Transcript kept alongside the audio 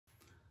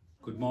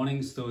Good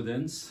morning,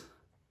 students.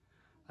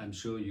 I'm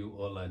sure you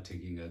all are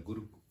taking a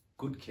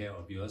good care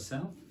of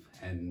yourself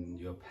and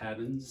your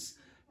parents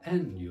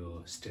and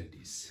your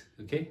studies.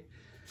 Okay,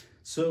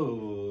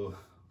 so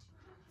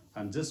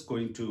I'm just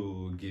going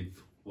to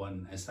give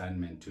one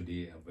assignment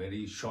today, a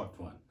very short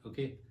one.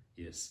 Okay,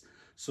 yes.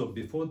 So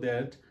before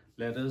that,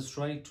 let us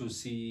try to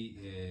see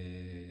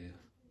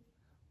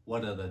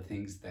what are the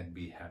things that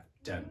we have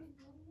done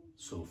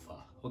so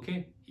far.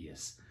 Okay,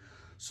 yes.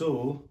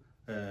 So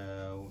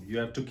you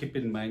have to keep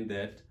in mind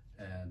that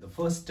the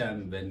first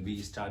time when we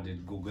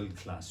started Google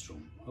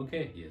Classroom,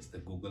 okay, yes, the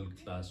Google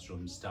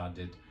Classroom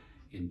started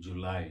in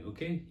July.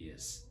 Okay,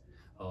 yes.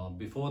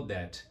 Before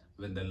that,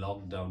 when the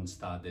lockdown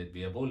started,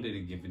 we have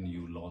already given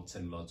you lots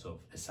and lots of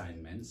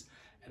assignments,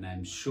 and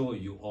I'm sure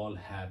you all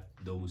have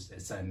those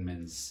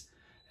assignments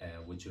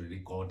which you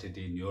recorded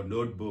in your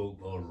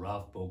notebook or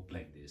rough book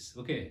like this.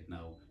 Okay,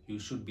 now you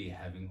should be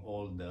having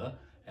all the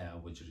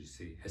which you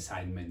say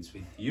assignments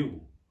with you.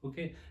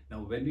 Okay, now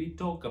when we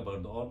talk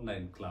about the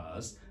online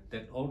class,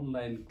 that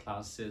online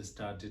classes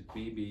started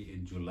maybe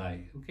in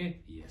July.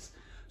 Okay, yes.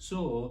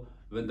 So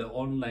when the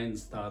online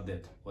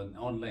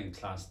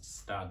class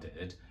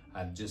started,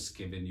 I've just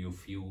given you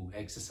few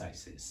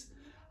exercises.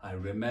 I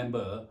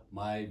remember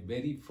my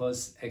very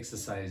first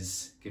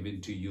exercise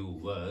given to you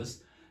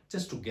was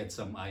just to get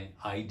some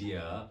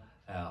idea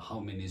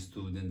how many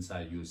students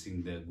are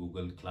using the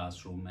Google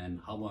Classroom and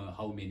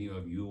how many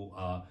of you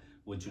are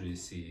what you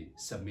say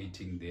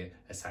submitting their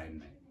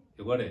assignment.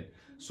 You got it?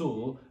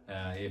 So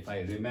if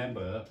I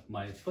remember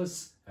my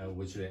first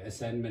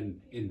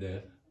assignment in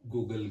the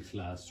Google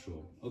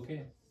Classroom,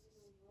 okay,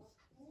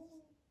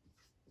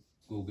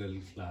 Google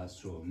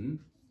Classroom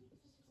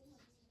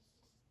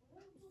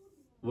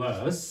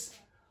was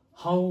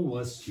how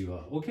was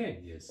your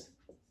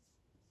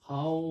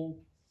how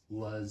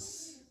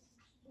was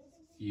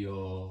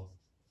your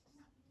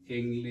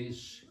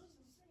English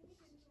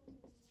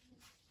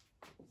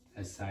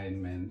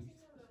assignment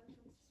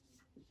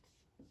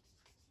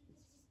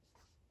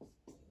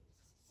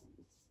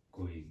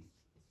going?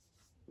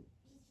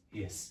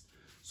 Yes,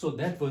 so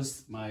that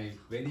was my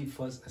very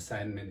first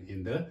assignment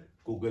in the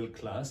Google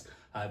class.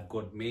 I've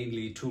got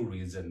mainly two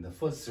reasons. The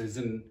first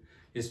reason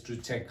is to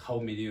check how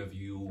many of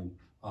you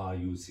are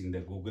using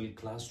the Google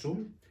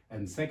Classroom,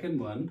 and second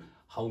one,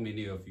 how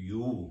many of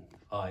you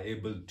are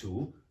able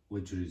to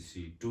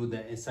do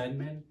the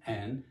assignment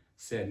and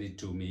send it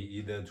to me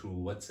either through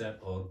WhatsApp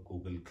or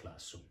Google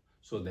Classroom.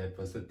 So that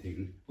was the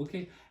thing.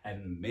 Okay,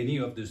 and many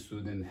of the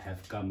students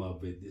have come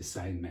up with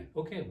assignment.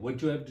 Okay, what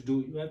you have to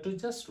do, you have to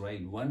just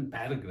write one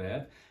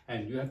paragraph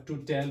and you have to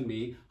tell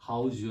me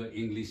how's your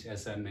English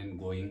assignment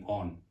going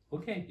on.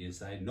 Okay,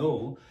 yes, I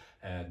know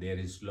there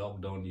is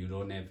lockdown, you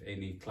don't have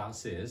any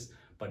classes,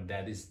 but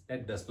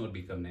that does not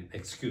become an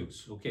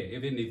excuse. Okay,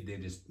 even if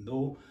there is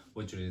no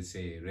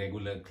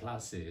regular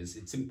classes,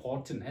 it's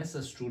important as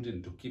a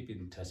student to keep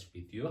in touch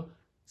with your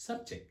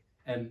subject.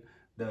 And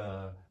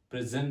the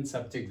present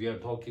subject we are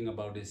talking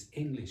about is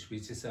English,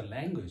 which is a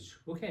language.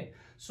 Okay,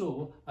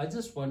 so I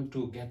just want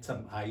to get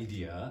some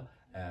idea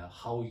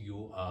how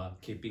you are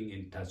keeping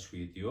in touch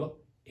with your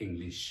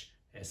English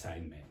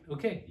assignment.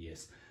 Okay,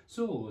 yes.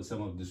 So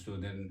some of the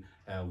students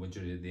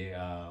they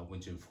are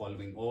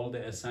following all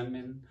the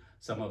assignment.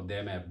 Some of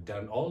them have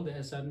done all the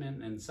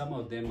assignment, and some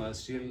of them are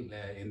still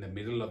in the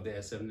middle of the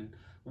assignment.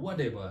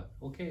 Whatever.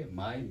 Okay,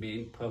 my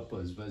main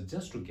purpose was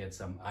just to get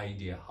some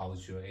idea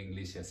how's your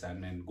English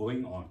assignment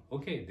going on.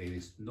 Okay, there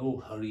is no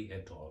hurry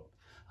at all.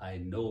 I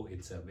know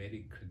it's a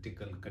very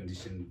critical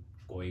condition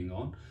going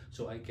on,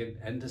 so I can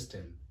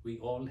understand we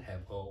all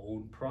have our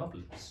own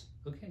problems.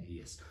 Okay,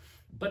 yes,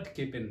 but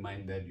keep in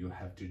mind that you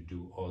have to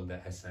do all the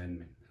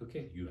assignment.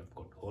 Okay, you have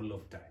got whole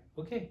of time.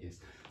 Okay, yes,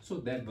 so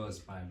that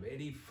was my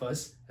very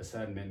first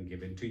assignment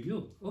given to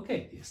you.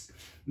 Okay, yes,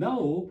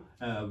 now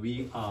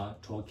we are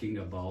talking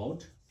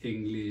about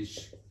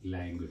English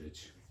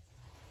language.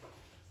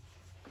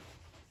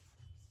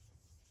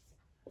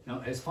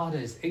 Now, as far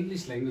as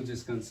English language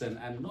is concerned,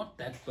 I'm not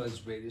that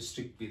much very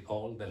strict with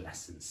all the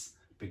lessons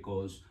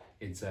because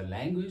it's a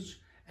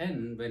language.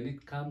 And when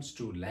it comes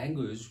to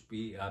language,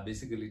 we are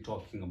basically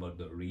talking about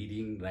the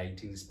reading,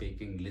 writing,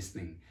 speaking,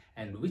 listening,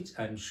 and which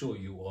I'm sure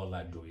you all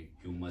are doing.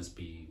 You must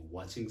be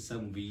watching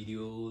some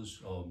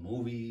videos or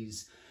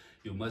movies.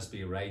 You must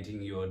be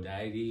writing your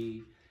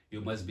diary.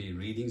 You must be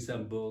reading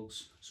some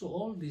books. So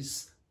all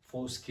these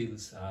four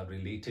skills are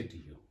related to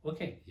you.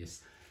 Okay,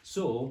 yes.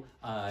 So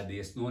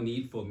there's no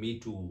need for me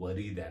to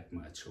worry that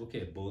much.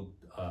 Okay, both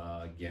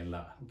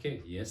Gela.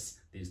 Okay,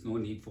 yes. There's no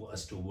need for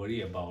us to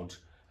worry about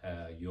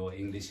your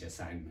English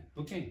assignment.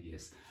 Okay,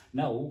 yes.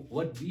 Now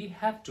what we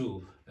have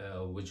to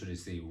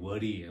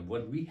worry, and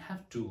what we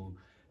have to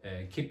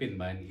keep in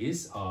mind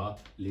is our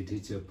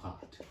literature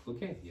part.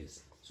 Okay,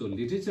 yes. So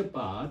literature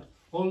part,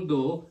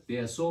 although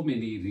there are so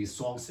many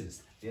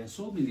resources,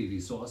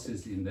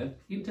 in the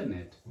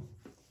internet.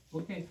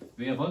 Okay,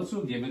 we have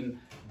also given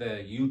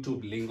the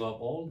YouTube link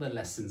of all the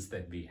lessons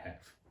that we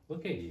have.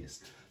 Okay,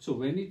 yes. So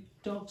when it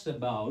talks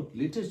about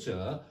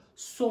literature,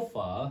 so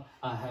far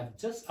I have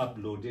just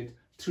uploaded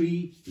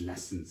 3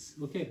 lessons.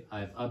 Okay,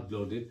 I've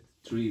uploaded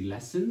 3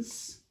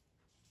 lessons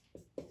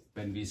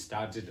when we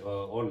started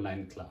our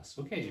online class.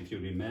 Okay, if you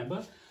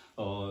remember,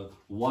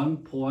 1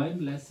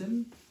 poem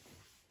lesson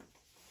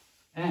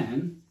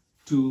and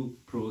 2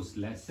 prose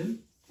lesson.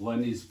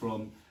 One is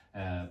from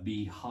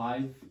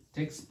Beehive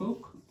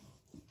textbook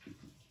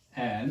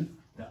and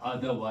the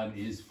other one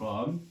is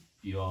from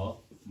your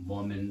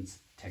Moments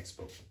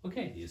textbook.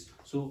 Okay, yes.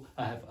 So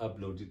I have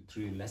uploaded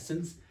 3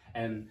 lessons,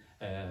 and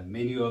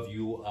many of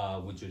you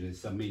are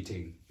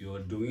submitting. You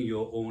are doing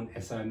your own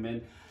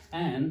assignment,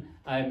 and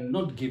I'm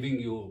not giving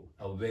you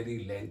a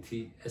very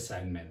lengthy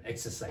assignment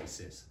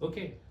exercises.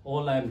 Okay,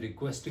 all I'm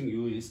requesting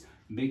you is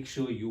make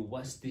sure you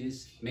watch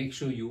this, make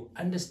sure you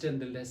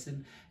understand the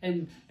lesson,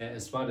 and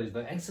as far as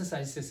the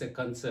exercises are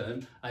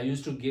concerned, I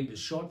used to give a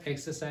short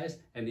exercise,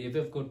 and if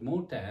you've got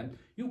more time,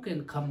 you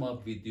can come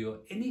up with your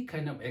any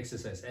kind of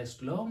exercise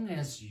as long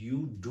as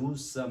you do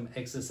some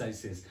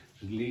exercises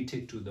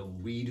related to the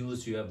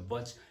videos you have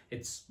watched.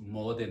 It's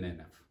more than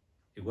enough.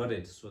 You got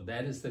it? So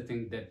that is the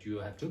thing that you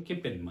have to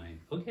keep in mind.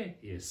 Okay,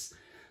 yes.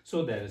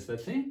 So that is the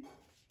thing.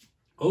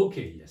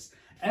 Okay, yes.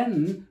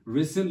 And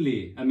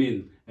recently, I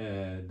mean,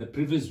 the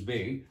previous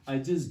week, I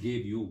just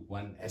gave you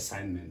one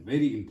assignment,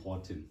 very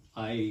important.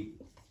 I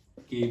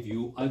gave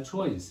you a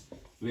choice,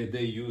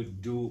 whether you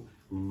do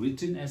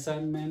written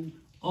assignment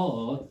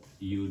or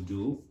you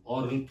do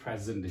oral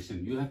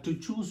presentation. You have to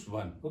choose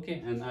one,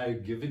 okay? And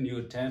I've given you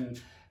a time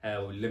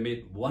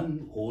limit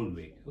 1 whole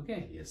week,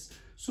 okay? Yes.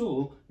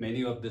 So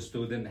many of the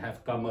students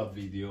have come up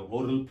with your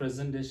oral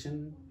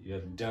presentation. You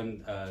have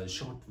done a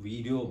short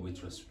video,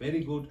 which was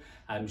very good.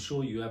 I'm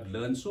sure you have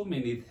learned so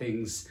many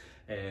things,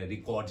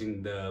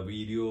 recording the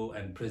video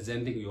and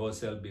presenting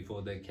yourself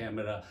before the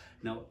camera.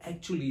 Now,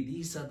 actually,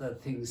 these are the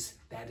things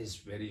that is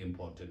very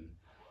important.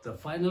 The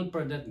final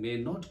product may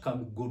not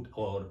come good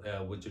or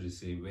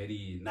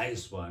very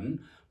nice one,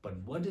 but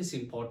what is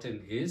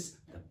important is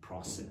the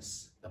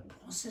process. The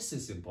process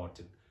is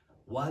important.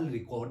 While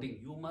recording,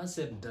 you must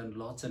have done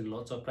lots and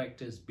lots of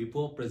practice.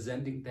 Before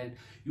presenting that,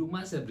 you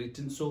must have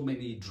written so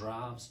many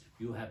drafts.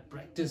 You have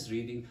practiced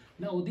reading.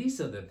 Now, these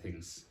are the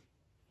things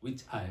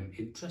which I am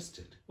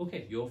interested.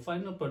 Okay, your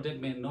final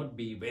product may not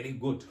be very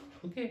good.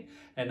 Okay,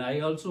 and I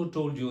also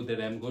told you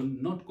that I'm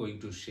not going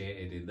to share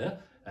it in the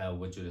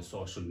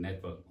social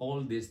network.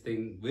 All these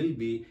things will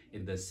be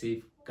in the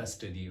safe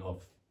custody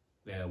of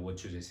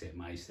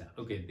myself.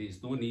 Okay,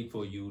 there's no need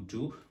for you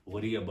to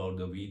worry about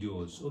the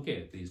videos.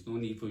 Okay, there's no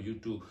need for you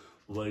to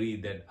worry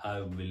that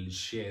I will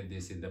share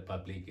this in the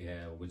public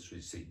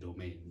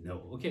domain.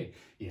 No. Okay,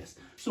 yes.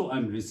 So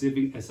I'm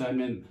receiving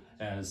assignment.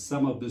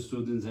 Some of the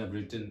students have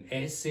written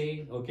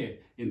essay. Okay,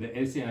 in the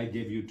essay I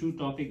gave you 2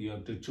 topics. You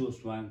have to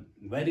choose one.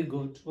 Very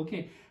good.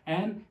 Okay,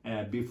 and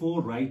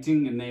before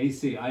writing an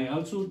essay, I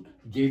also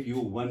gave you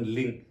one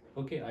link.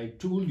 Okay, I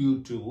told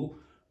you to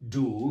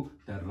do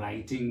the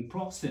writing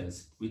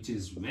process, which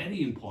is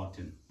very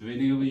important.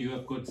 Whenever you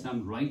have got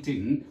some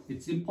writing,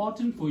 it's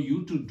important for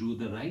you to do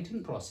the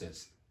writing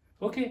process.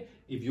 Okay,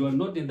 if you are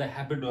not in the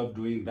habit of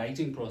doing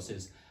writing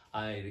process,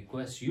 I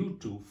request you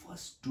to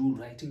first do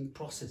writing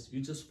process. You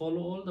just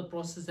follow all the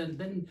process and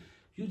then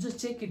you just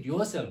check it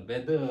yourself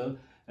whether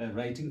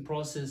writing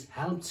process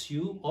helps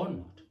you or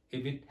not.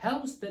 If it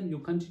helps, then you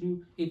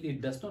continue. If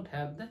it does not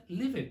help, then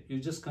leave it. You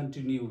just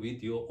continue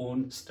with your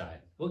own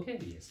style. Okay,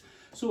 yes.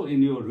 So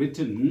in your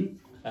written,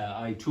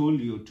 I told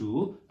you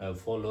to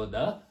follow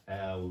the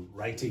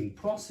writing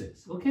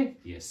process. Okay,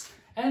 yes.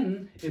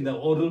 And in the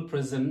oral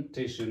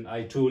presentation,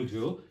 I told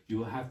you,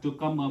 you have to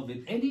come up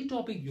with any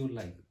topic you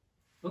like.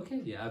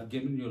 Okay, yeah, I've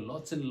given you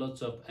lots and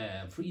lots of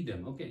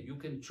freedom. Okay, you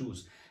can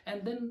choose.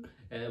 And then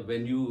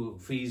when you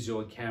face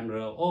your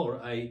camera,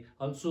 or I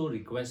also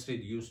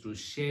requested you to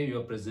share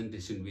your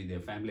presentation with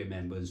your family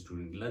members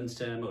during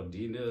lunchtime or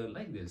dinner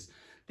like this.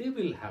 They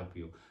will help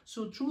you.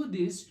 So through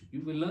this,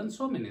 you will learn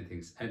so many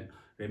things. And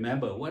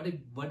remember,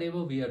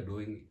 whatever we are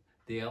doing,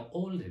 they are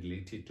all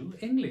related to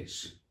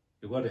English.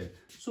 You got it?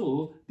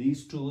 So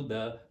these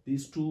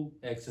two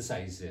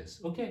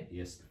exercises. Okay,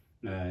 yes.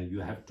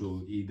 You have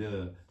to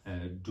either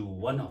do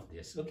one of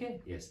this.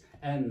 Okay, yes.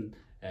 And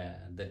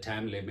the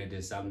time limit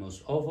is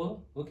almost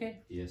over.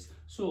 Okay, yes.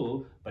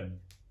 So, but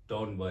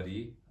don't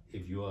worry.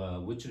 If you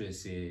are,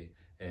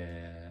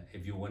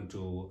 if you want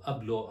to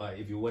upload,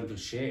 if you want to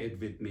share it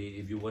with me,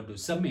 if you want to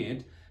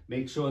submit,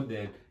 make sure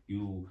that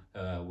you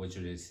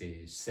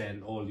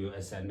send all your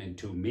assignment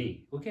to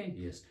me. Okay,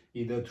 yes,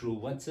 either through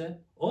WhatsApp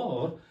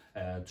or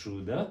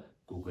through the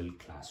Google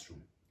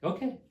Classroom.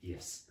 Okay,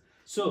 yes.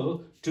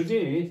 So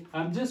today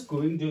I'm just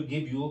going to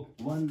give you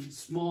one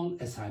small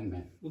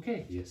assignment.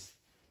 Okay, yes.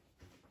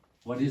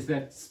 What is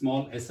that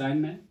small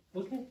assignment?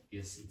 Okay,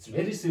 yes, it's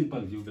very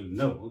simple. You will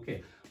know.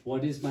 Okay,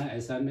 what is my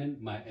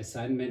assignment? My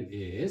assignment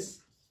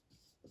is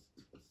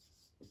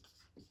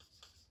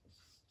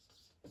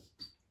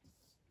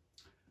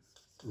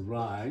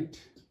write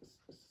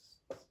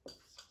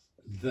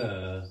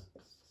the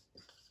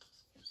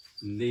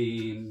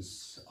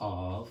names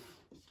of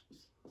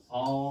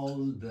all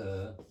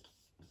the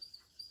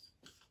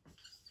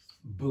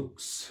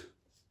books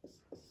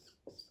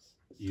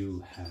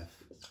you have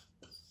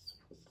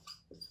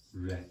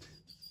read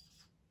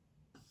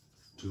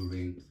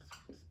during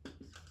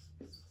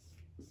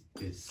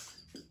this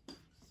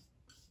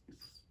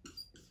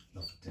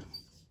lockdown.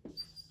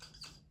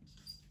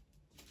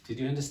 Did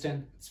you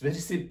understand? It's very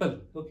simple.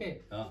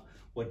 Okay.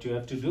 What you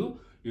have to do,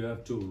 you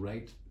have to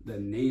write the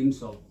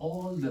names of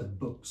all the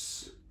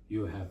books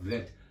you have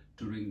read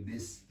during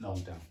this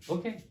lockdown.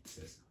 Okay.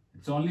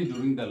 It's only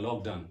during the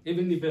lockdown.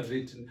 Even if you have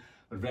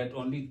read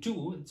only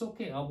 2, it's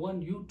okay. I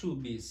want you to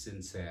be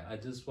sincere. I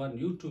just want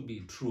you to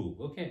be true.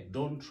 Okay.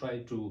 Don't try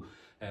to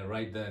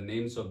write the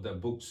names of the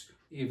books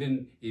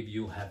even if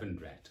you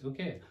haven't read.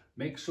 Okay.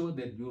 Make sure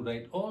that you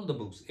write all the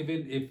books.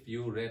 Even if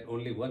you read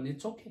only 1,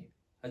 it's okay.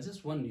 I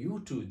just want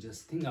you to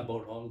just think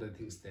about all the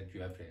things that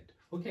you have read.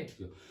 Okay.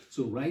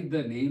 So write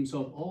the names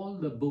of all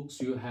the books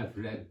you have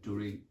read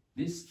during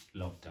this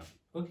lockdown.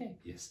 Okay.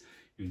 Yes.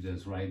 You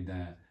just write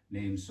the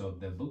names of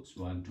the books,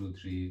 1, 2,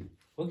 3.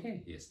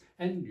 Okay. Yes.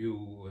 And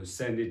you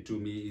send it to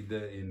me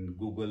either in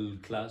Google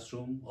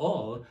Classroom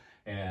or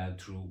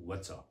through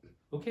WhatsApp.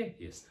 Okay.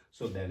 Yes.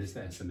 So that is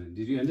the assignment.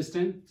 Did you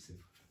understand?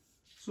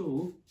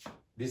 So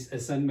this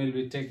assignment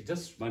will take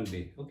just 1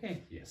 day.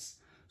 Okay. Yes.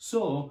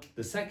 So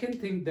the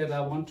second thing that I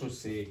want to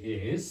say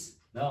is,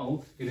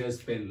 now it has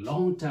been a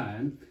long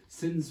time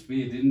since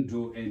we didn't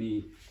do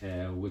any,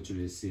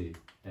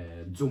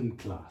 Zoom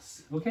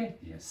class. Okay.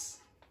 Yes.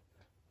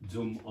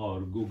 Zoom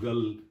or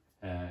Google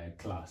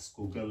class,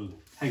 Google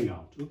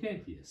Hangout.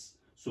 Okay. Yes.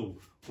 So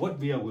what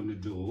we are going to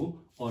do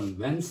on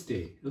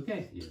Wednesday.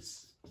 Okay.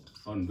 Yes.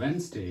 On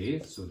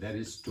Wednesday. So that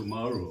is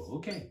tomorrow.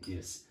 Okay.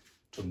 Yes.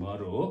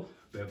 Tomorrow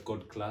we have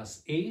got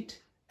class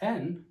 8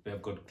 and we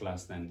have got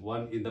class 9.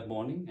 1 in the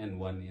morning and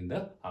 1 in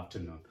the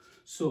afternoon.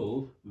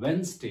 So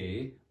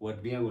Wednesday,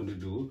 what we are going to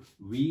do,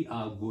 we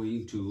are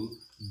going to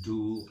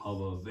do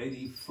our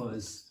very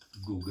first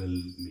Google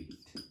Meet.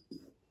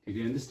 Did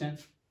you understand?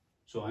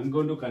 So I'm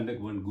going to conduct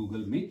one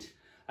Google Meet.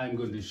 I'm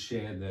going to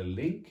share the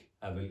link.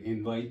 I will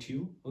invite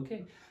you.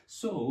 Okay.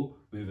 So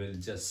we will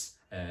just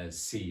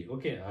see.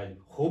 Okay. I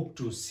hope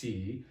to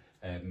see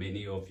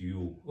many of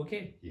you.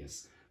 Okay.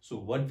 Yes. So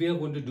what we are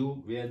going to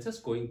do, we are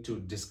just going to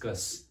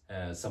discuss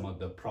some of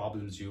the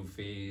problems you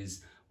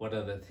face. What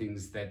are the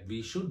things that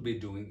we should be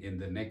doing in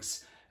the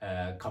next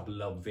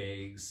couple of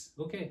weeks.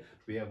 Okay,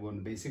 we are going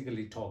to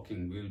basically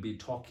we'll be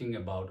talking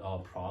about our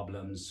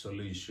problems,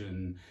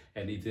 solution,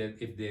 and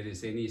if there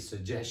is any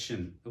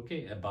suggestion,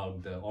 okay,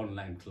 about the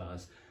online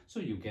class, so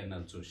you can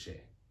also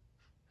share.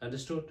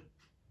 Understood?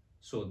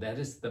 So that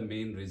is the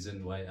main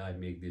reason why I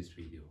make this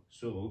video.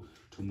 So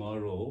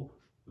tomorrow,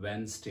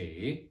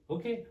 Wednesday,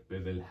 okay, we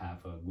will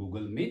have a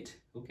Google Meet.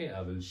 Okay,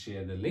 I will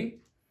share the link.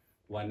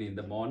 1 in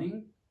the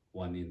morning,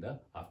 1 in the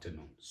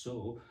afternoon.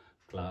 So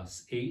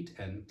class 8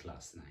 and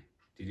class 9.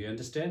 Did you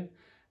understand?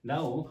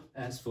 Now,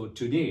 as for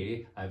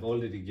today, I've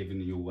already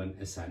given you one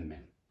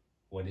assignment.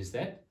 What is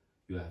that?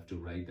 You have to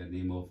write the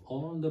name of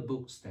all the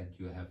books that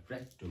you have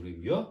read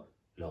during your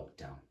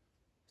lockdown.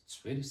 It's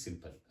very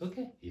simple.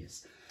 Okay?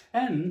 Yes.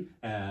 And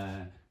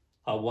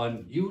I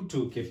want you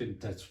to keep in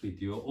touch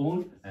with your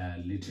own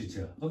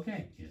literature.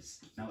 Okay? Yes.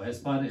 Now,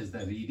 as far as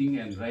the reading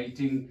and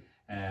writing,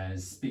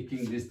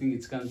 speaking, this thing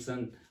is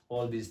concerned,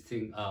 all these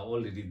things are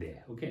already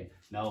there. Okay.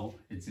 Now,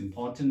 it's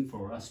important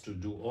for us to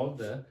do all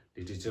the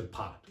literature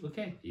part.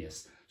 Okay.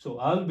 Yes. So,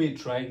 I'll be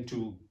trying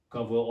to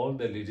cover all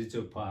the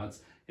literature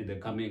parts in the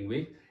coming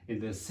week. In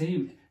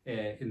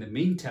the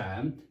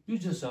meantime, you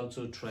just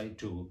also try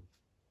to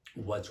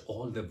watch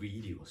all the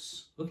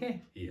videos.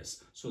 Okay.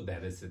 Yes. So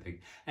that is the thing.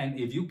 And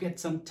if you get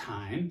some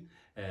time,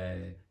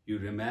 you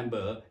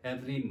remember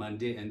every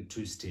Monday and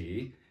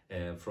Tuesday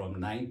from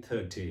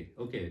 9:30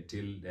 okay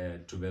till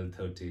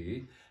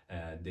 12:30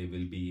 there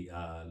will be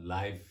a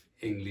live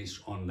English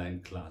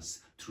online class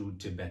through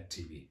Tibet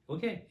TV.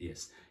 Okay.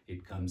 Yes,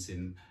 it comes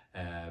in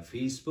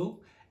Facebook.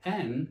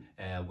 And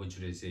what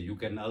should I say, you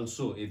can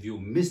also, if you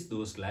miss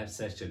those live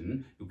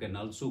sessions, you can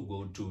also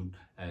go to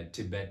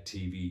Tibet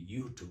TV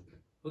YouTube.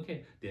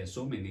 Okay, there are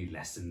so many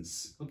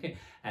lessons. Okay,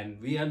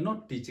 and we are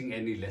not teaching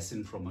any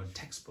lesson from a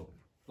textbook.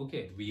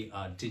 Okay, we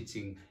are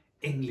teaching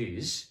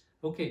English.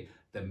 Okay,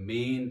 the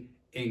main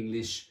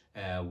English,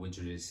 what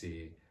should I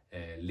say,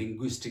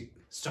 linguistic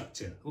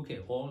structure. Okay,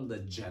 all the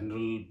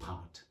general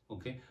part,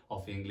 okay,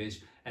 of English,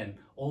 and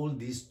all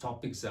these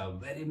topics are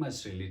very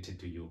much related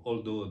to you.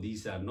 Although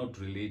these are not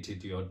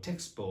related to your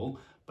textbook,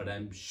 but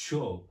I'm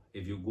sure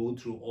if you go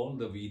through all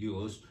the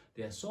videos,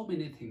 there are so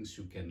many things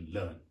you can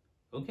learn.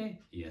 Okay,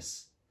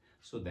 yes.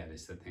 So that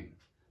is the thing.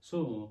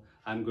 So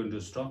I'm going to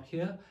stop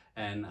here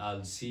and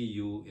I'll see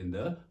you in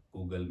the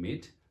Google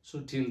Meet. So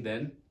till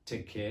then,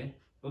 take care.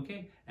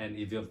 Okay. And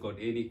if you've got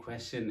any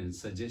question and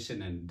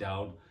suggestion and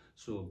doubt,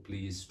 so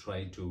please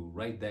try to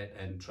write that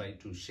and try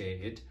to share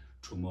it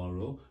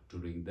tomorrow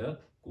during the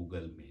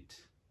Google Meet.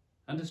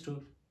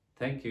 Understood?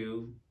 Thank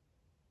you.